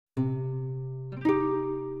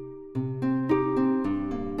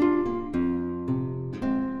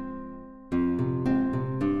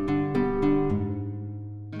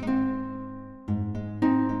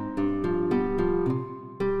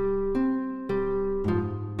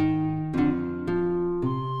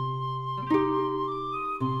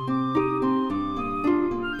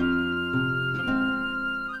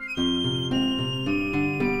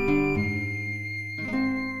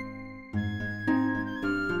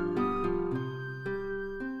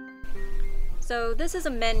So this is a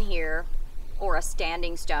menhir, or a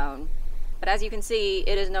standing stone, but as you can see,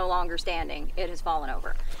 it is no longer standing. It has fallen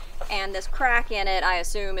over. And this crack in it, I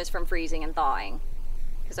assume, is from freezing and thawing.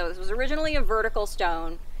 So this was originally a vertical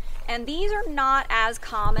stone, and these are not as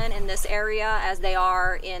common in this area as they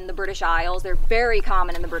are in the British Isles. They're very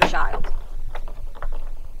common in the British Isles.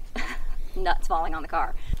 Nuts falling on the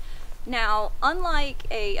car. Now, unlike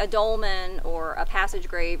a dolmen or a passage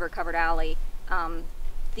grave or covered alley,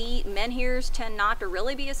 the menhirs tend not to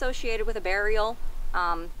really be associated with a burial.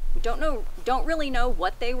 We don't really know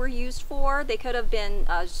what they were used for. They could have been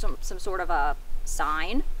some sort of a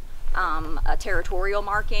sign, a territorial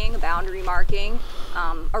marking, a boundary marking,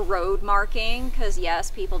 a road marking, because yes,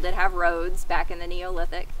 people did have roads back in the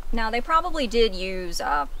Neolithic. Now, they probably did use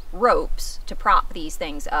ropes to prop these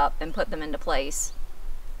things up and put them into place.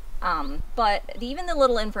 But even the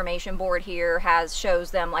little information board here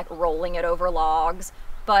shows them like rolling it over logs.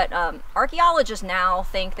 But archaeologists now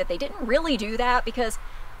think that they didn't really do that because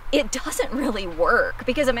it doesn't really work.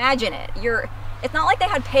 Because imagine it, it's not like they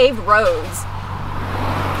had paved roads.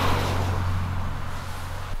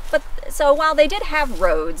 But so while they did have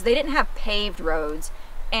roads, they didn't have paved roads.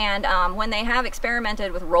 And when they have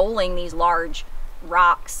experimented with rolling these large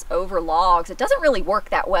rocks over logs, it doesn't really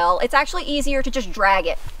work that well. It's actually easier to just drag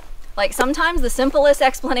it. Like, sometimes the simplest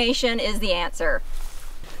explanation is the answer.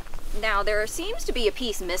 Now, there seems to be a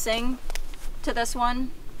piece missing to this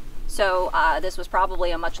one. So this was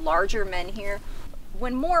probably a much larger menhir.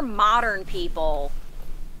 When more modern people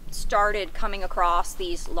started coming across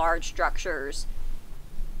these large structures,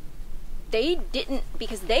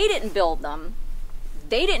 because they didn't build them,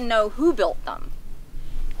 they didn't know who built them.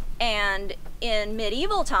 And in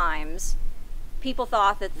medieval times, people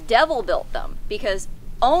thought that the devil built them because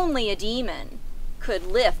only a demon could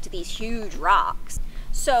lift these huge rocks.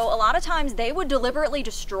 So a lot of times they would deliberately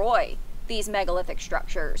destroy these megalithic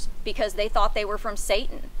structures because they thought they were from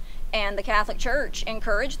Satan. And the Catholic Church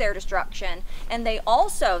encouraged their destruction. And the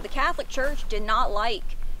Catholic Church did not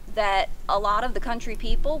like that a lot of the country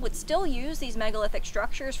people would still use these megalithic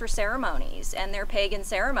structures for ceremonies and their pagan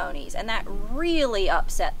ceremonies. And that really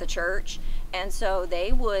upset the church. And so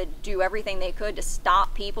they would do everything they could to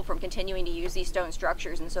stop people from continuing to use these stone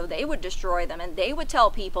structures. And so they would destroy them, and they would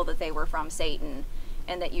tell people that they were from Satan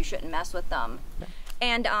and that you shouldn't mess with them.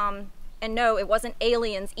 And no, it wasn't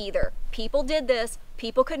aliens either. People did this.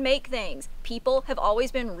 People could make things. People have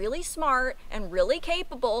always been really smart and really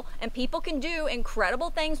capable, and people can do incredible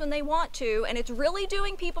things when they want to, and it's really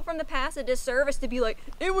doing people from the past a disservice to be like,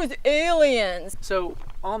 it was aliens. So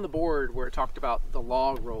on the board where it talked about the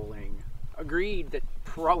log rolling, agreed that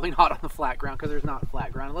probably not on the flat ground, because there's not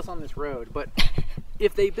flat ground unless on this road, but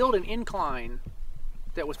if they build an incline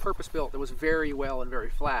that was purpose-built, that was very well and very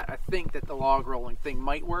flat, I think that the log rolling thing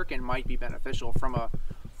might work and might be beneficial from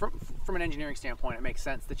an engineering standpoint. It makes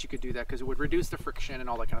sense that you could do that because it would reduce the friction and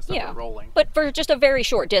all that kind of stuff with rolling. But for just a very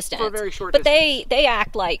short distance. For a very short distance. But they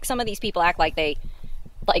act like, some of these people act like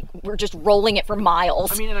we're just rolling it for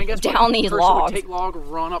miles. I mean, and I guess down these logs. Would take log,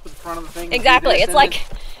 run up in front of the thing. Exactly. It's like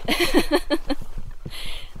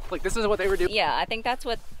like this is what they were doing. Yeah, I think that's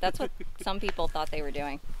what some people thought they were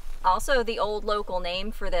doing. Also, the old local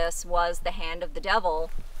name for this was the Hand of the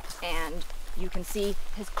Devil, and you can see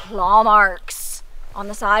his claw marks on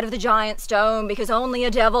the side of the giant stone because only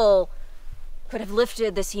a devil could have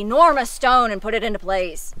lifted this enormous stone and put it into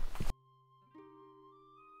place.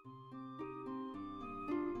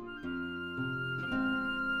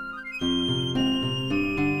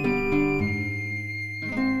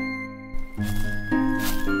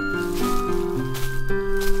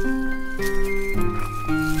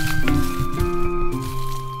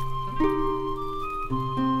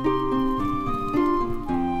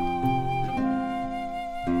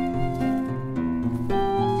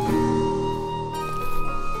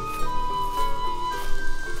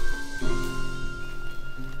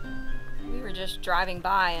 Just driving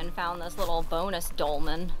by and found this little bonus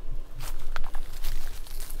dolmen.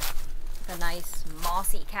 A nice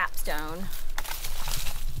mossy capstone.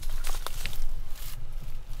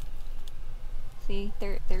 See,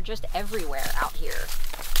 they're just everywhere out here.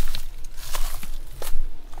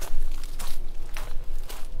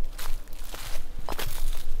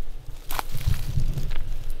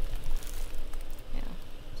 Yeah,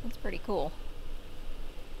 so it's pretty cool.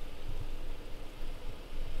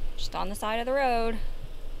 Just on the side of the road.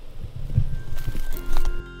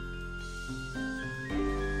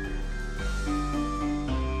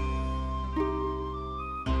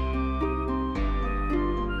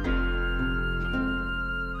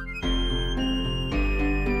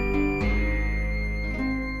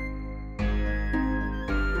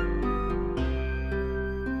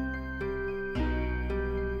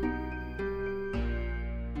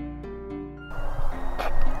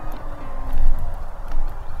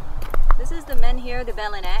 Menhir de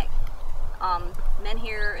Bellenek.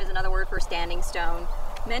 Menhir is another word for standing stone.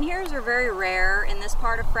 Menhirs are very rare in this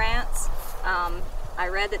part of France. I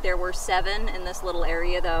read that there were 7 in this little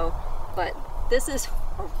area though, but this is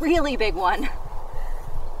a really big one.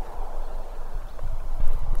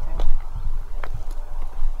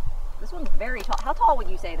 This one's very tall. How tall would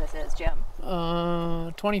you say this is, Jim?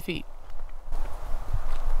 20 feet.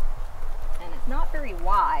 And it's not very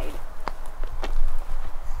wide.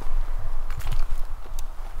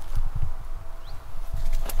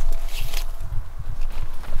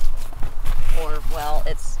 Or, well,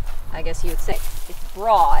 it's, I guess you would say, it's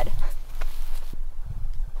broad.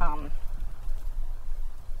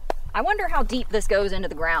 I wonder how deep this goes into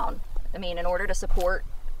the ground. I mean, in order to support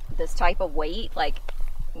this type of weight, like,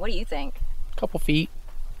 what do you think? A couple feet,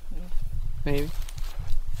 maybe.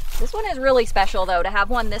 This one is really special though, to have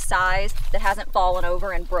one this size that hasn't fallen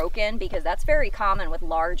over and broken, because that's very common with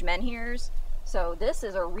large menhirs. So this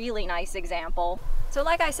is a really nice example. So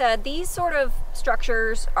like I said, these sort of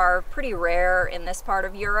structures are pretty rare in this part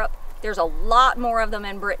of Europe. There's a lot more of them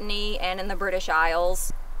in Brittany and in the British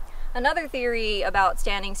Isles. Another theory about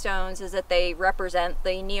standing stones is that they represent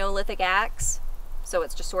the Neolithic axe. So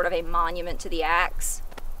it's just sort of a monument to the axe.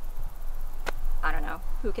 I don't know,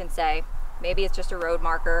 who can say? Maybe it's just a road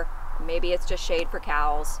marker, maybe it's just shade for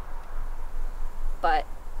cows. But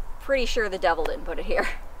pretty sure the devil didn't put it here.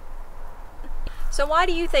 So why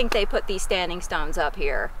do you think they put these standing stones up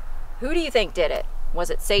here? Who do you think did it? Was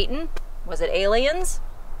it Satan? Was it aliens?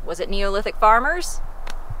 Was it Neolithic farmers?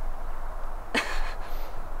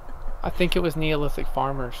 I think it was Neolithic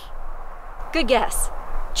farmers. Good guess.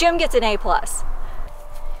 Jim gets an A+.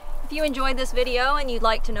 If you enjoyed this video and you'd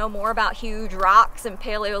like to know more about huge rocks and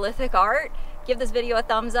Paleolithic art, give this video a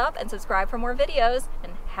thumbs up and subscribe for more videos,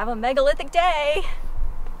 and have a megalithic day!